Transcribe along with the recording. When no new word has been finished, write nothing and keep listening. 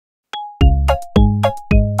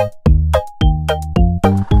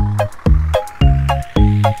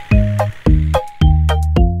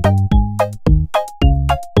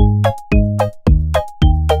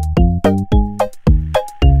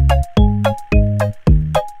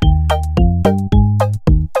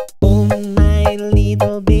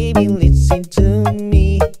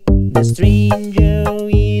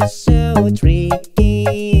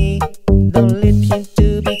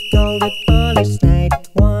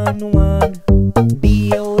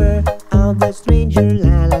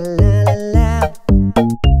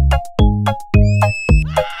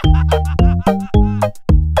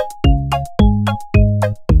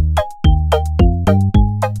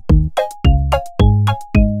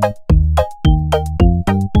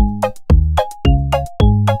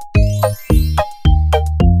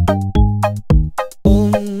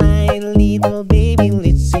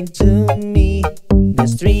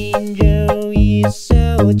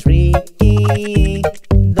tricky.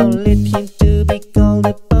 Don't let him to be called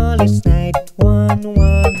the police.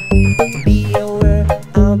 911. Be aware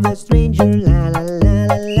of the stranger. La la la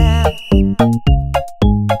la la.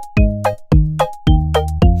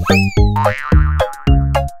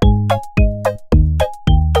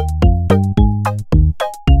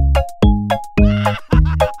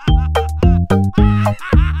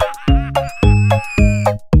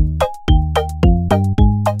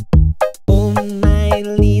 Oh my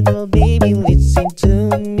little baby, listen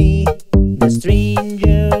to me. The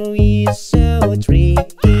stranger is so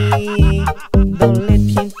tricky. Don't let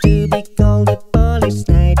him to be called the police.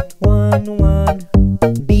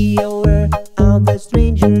 911. Be aware of the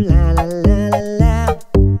stranger. La la la la la.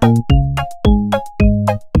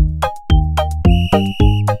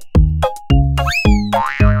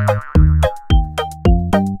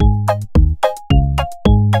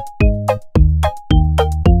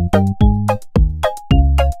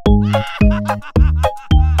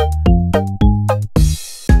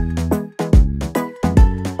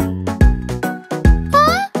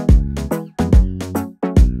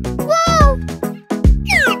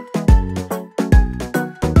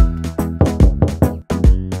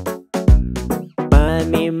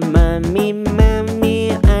 Mommy, mommy,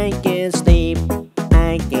 mommy, I can't sleep,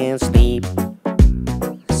 I can't sleep.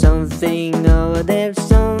 Something over there,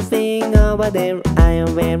 something over there. I am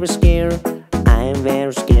very scared, I am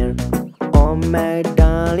very scared. Oh my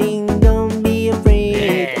darling, don't be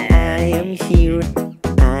afraid. I am here,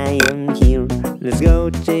 I am here. Let's go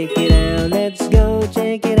check it out, let's go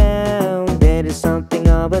check it out. There is something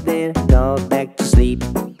over there, go back to sleep.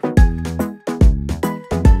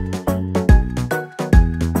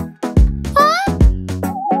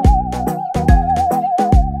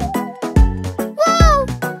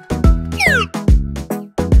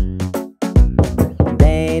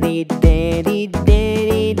 Daddy, daddy,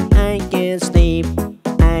 daddy, I can't sleep,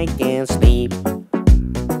 I can't sleep.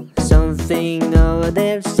 Something over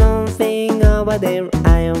there, something over there.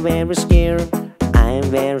 I am very scared, I am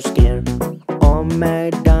very scared. Oh my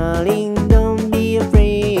darling, don't be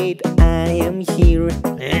afraid. I am here,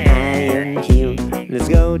 I am here. Let's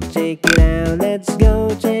go check it out, let's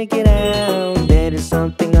go check it out. There is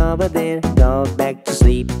something over there, go back to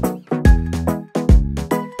sleep.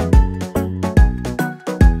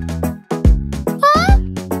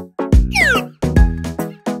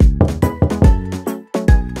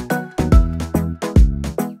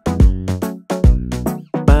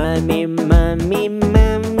 Mommy, mommy,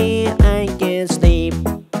 mommy, I can't sleep,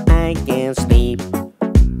 I can't sleep.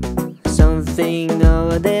 Something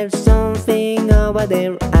over there, something over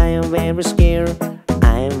there. I am very scared,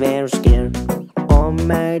 I am very scared. Oh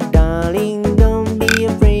my darling, don't be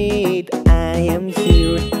afraid. I am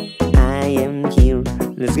here, I am here.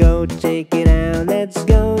 Let's go check it out, let's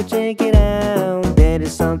go check it out. There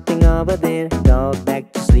is something over there, go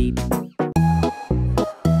back to sleep.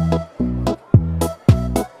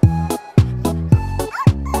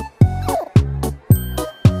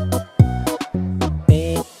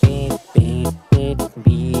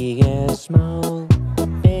 Big and small,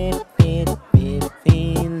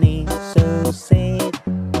 feeling so sad.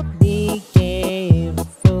 Be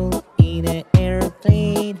careful in the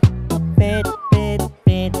airplane.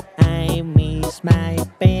 I miss my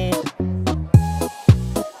bed.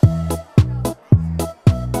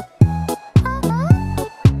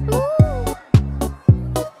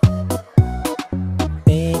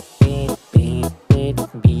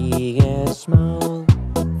 Big and small.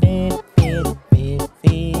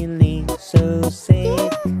 Feeling so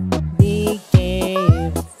sad. Be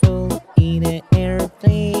careful in the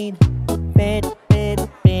airplane.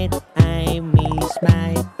 I miss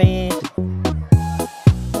my bed.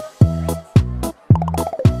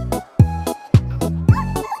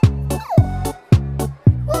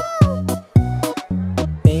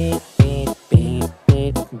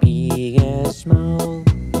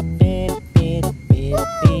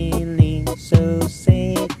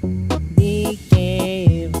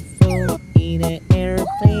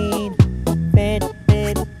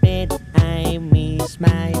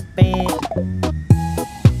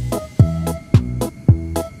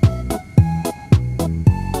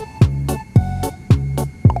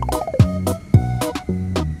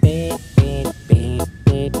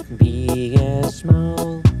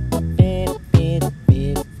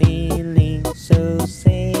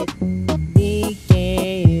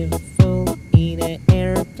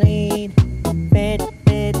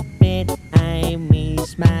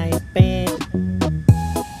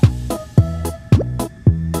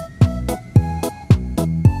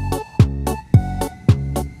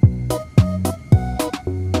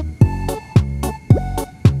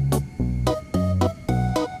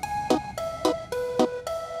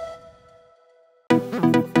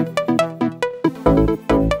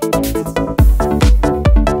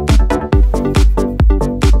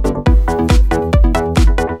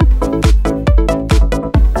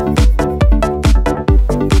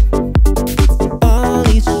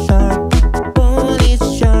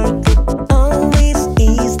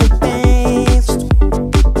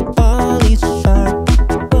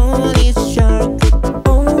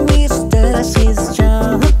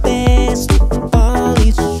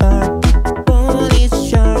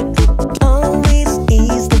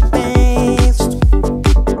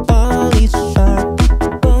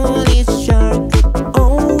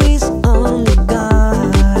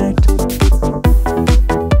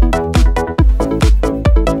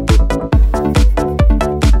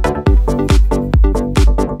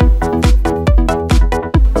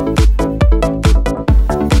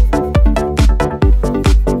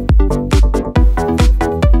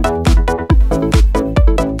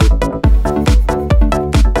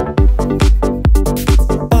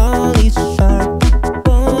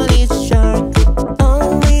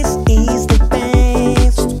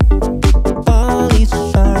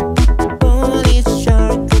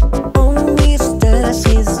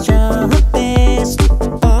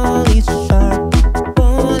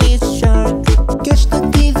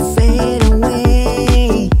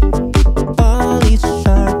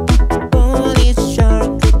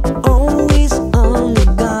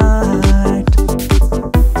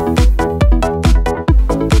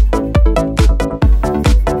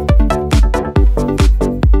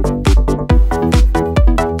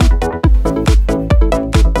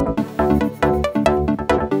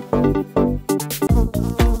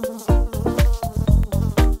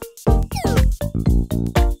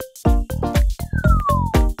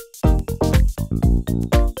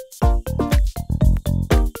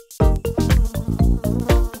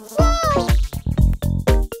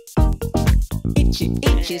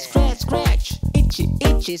 itchy, scratch, scratch. Itchy,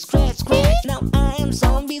 itchy, scratch, scratch. Now I am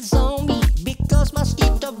zombie, zombie, because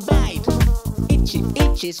mosquito bite. Itchy,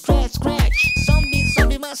 itchy, scratch, scratch. Zombie,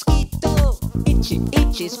 zombie, mosquito. Itchy,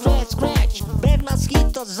 itchy, scratch, scratch. Bad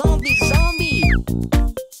mosquito, zombie, zombie.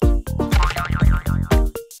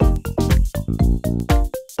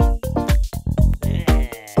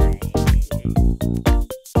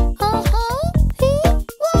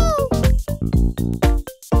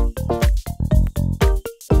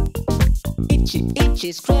 Itchy,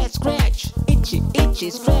 itchy, scratch, scratch. Itchy, itchy,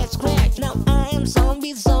 scratch, scratch. Now I am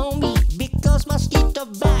zombie, zombie, because mosquito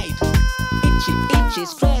bite. Itchy, itchy,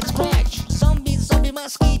 scratch, scratch. Zombie, zombie,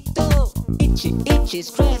 mosquito. Itchy, itchy,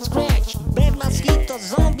 scratch, scratch. Bad mosquito,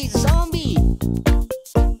 zombie, zombie.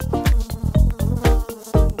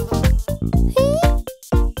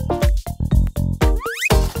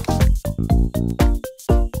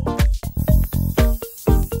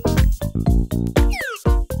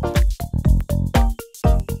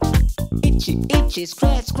 Itchy, itchy,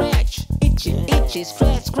 scratch, scratch. Itchy, itchy,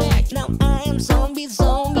 scratch, scratch. Now I am zombie,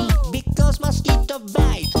 zombie, because mosquito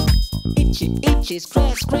bite. Itchy, itchy,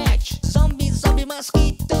 scratch, scratch. Zombie, zombie,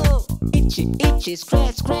 mosquito. Itchy, itchy,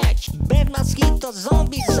 scratch, scratch. Bad mosquito,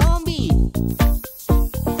 zombie, zombie.